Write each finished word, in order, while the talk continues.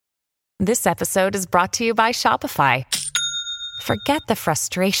This episode is brought to you by Shopify. Forget the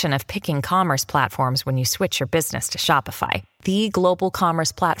frustration of picking commerce platforms when you switch your business to Shopify, the global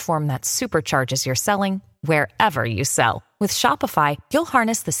commerce platform that supercharges your selling wherever you sell. With Shopify, you'll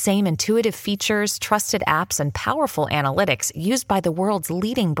harness the same intuitive features, trusted apps, and powerful analytics used by the world's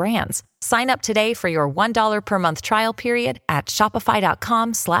leading brands. Sign up today for your $1 per month trial period at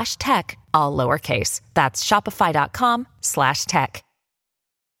shopify.com/tech, all lowercase. That's shopify.com/tech.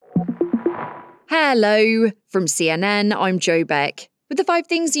 Hello. From CNN, I'm Jo Beck, with the 5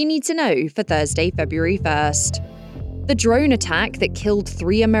 things you need to know for Thursday, February 1st. The drone attack that killed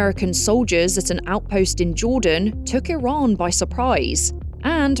 3 American soldiers at an outpost in Jordan took Iran by surprise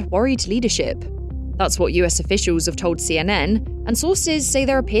and worried leadership. That's what US officials have told CNN, and sources say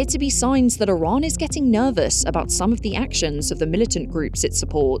there appear to be signs that Iran is getting nervous about some of the actions of the militant groups it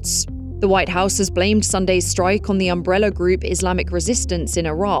supports. The White House has blamed Sunday's strike on the umbrella group Islamic Resistance in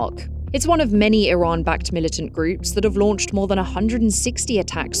Iraq. It's one of many Iran-backed militant groups that have launched more than 160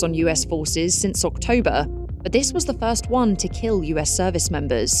 attacks on US forces since October, but this was the first one to kill US service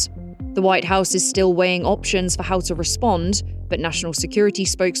members. The White House is still weighing options for how to respond, but National Security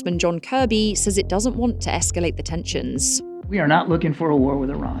spokesman John Kirby says it doesn't want to escalate the tensions. We are not looking for a war with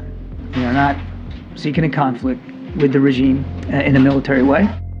Iran. We are not seeking a conflict with the regime in a military way.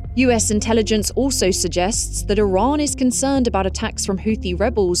 US intelligence also suggests that Iran is concerned about attacks from Houthi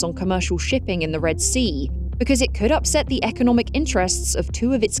rebels on commercial shipping in the Red Sea because it could upset the economic interests of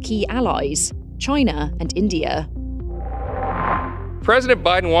 2 of its key allies, China and India. President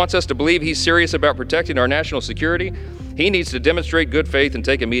Biden wants us to believe he's serious about protecting our national security. He needs to demonstrate good faith and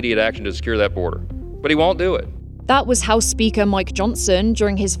take immediate action to secure that border. But he won't do it. That was House Speaker Mike Johnson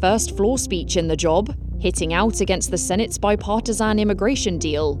during his first floor speech in the job, hitting out against the Senate's bipartisan immigration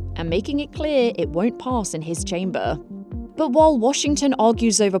deal and making it clear it won't pass in his chamber. But while Washington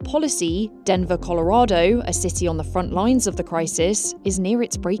argues over policy, Denver, Colorado, a city on the front lines of the crisis, is near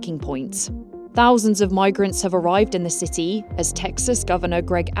its breaking point. Thousands of migrants have arrived in the city as Texas Governor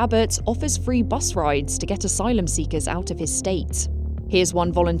Greg Abbott offers free bus rides to get asylum seekers out of his state. Here's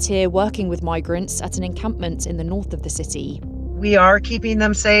one volunteer working with migrants at an encampment in the north of the city. We are keeping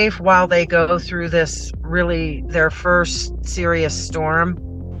them safe while they go through this really their first serious storm.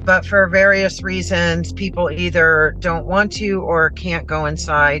 But for various reasons, people either don't want to or can't go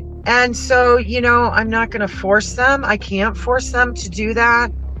inside. And so, I'm not going to force them. I can't force them to do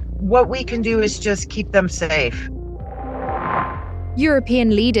that. What we can do is just keep them safe.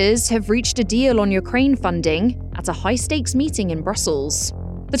 European leaders have reached a deal on Ukraine funding at a high-stakes meeting in Brussels.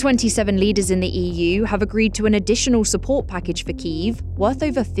 The 27 leaders in the EU have agreed to an additional support package for Kyiv worth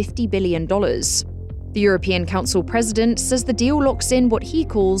over $50 billion. The European Council president says the deal locks in what he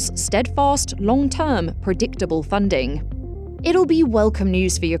calls steadfast, long-term, predictable funding. It'll be welcome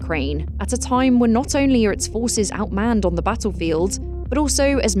news for Ukraine at a time when not only are its forces outmanned on the battlefield, but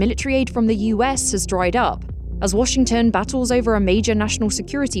also as military aid from the US has dried up, as Washington battles over a major national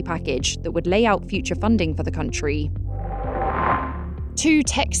security package that would lay out future funding for the country. 2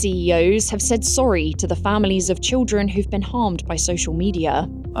 tech CEOs have said sorry to the families of children who've been harmed by social media.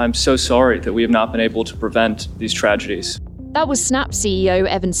 I'm so sorry that we have not been able to prevent these tragedies. That was Snap CEO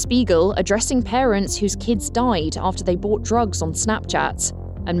Evan Spiegel addressing parents whose kids died after they bought drugs on Snapchat.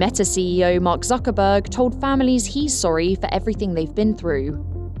 And Meta CEO Mark Zuckerberg told families he's sorry for everything they've been through.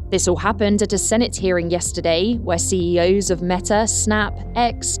 This all happened at a Senate hearing yesterday, where CEOs of Meta, Snap,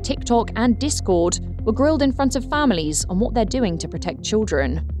 X, TikTok, and Discord were grilled in front of families on what they're doing to protect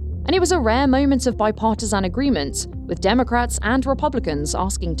children. And it was a rare moment of bipartisan agreement, with Democrats and Republicans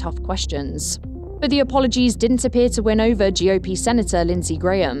asking tough questions. But the apologies didn't appear to win over GOP Senator Lindsey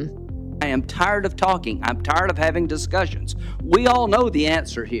Graham. I am tired of talking. I'm tired of having discussions. We all know the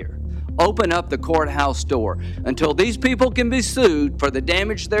answer here. Open up the courthouse door. Until these people can be sued for the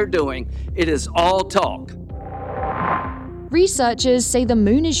damage they're doing, it is all talk. Researchers say the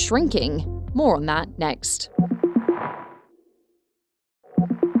moon is shrinking. More on that next.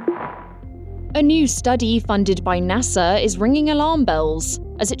 A new study funded by NASA is ringing alarm bells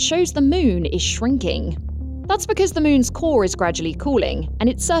as it shows the moon is shrinking. That's because the moon's core is gradually cooling and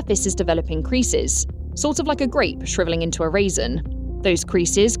its surface is developing creases, sort of like a grape shriveling into a raisin. Those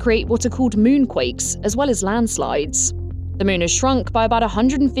creases create what are called moonquakes, as well as landslides. The moon has shrunk by about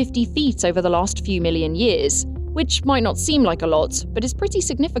 150 feet over the last few million years, which might not seem like a lot, but is pretty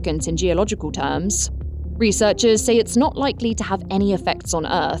significant in geological terms. Researchers say it's not likely to have any effects on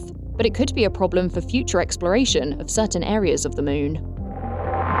Earth, but it could be a problem for future exploration of certain areas of the moon.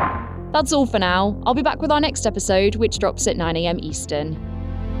 That's all for now. I'll be back with our next episode, which drops at 9 a.m. Eastern.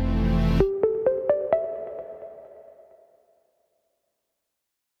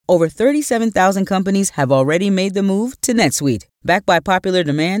 Over 37,000 companies have already made the move to NetSuite. Backed by popular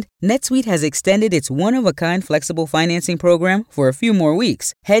demand, NetSuite has extended its one-of-a-kind flexible financing program for a few more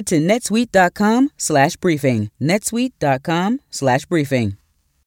weeks. Head to netsuite.com/briefing. netsuite.com/briefing.